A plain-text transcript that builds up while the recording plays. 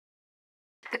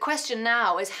The question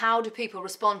now is, how do people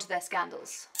respond to their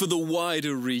scandals? For the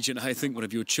wider region, I think one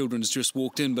of your children has just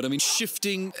walked in, but I mean,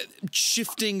 shifting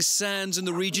sands in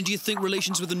the region, do you think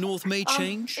relations with the North may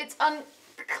change? It's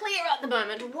unclear at the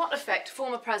moment what effect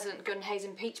former President Gun-Hae's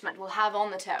impeachment will have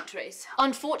on the territories.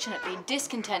 Unfortunately,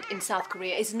 discontent in South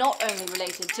Korea is not only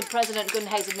related to President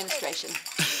Gun-Hae's administration.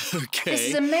 Okay. This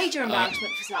is a major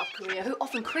embarrassment for South Korea, who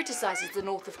often criticises the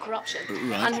North of corruption,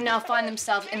 and who now find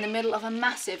themselves in the middle of a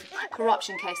massive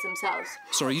corruption case themselves.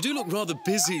 Sorry, you do look rather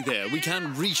busy there. We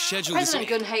can reschedule this. President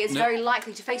Gun-Hae is very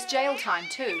likely to face jail time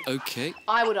too. Okay.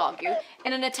 I would argue,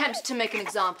 in an attempt to make an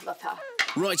example of her.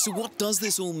 Right, so what does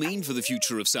this all mean for the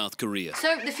future of South Korea?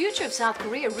 So the future of South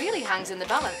Korea really hangs in the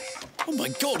balance. Oh my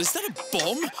God, is that a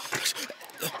bomb?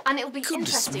 And it'll be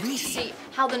interesting to see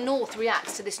how the North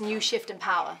reacts to this new shift in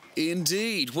power.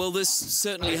 Indeed. Well, this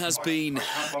certainly has been...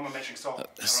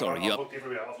 sorry, I've looked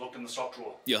everywhere. I've looked in the sock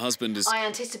drawer. Your husband is... I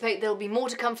anticipate there'll be more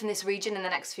to come from this region in the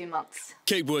next few months.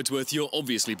 Kate Wordsworth, you're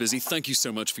obviously busy. Thank you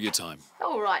so much for your time.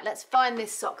 All right, let's find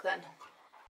this sock then.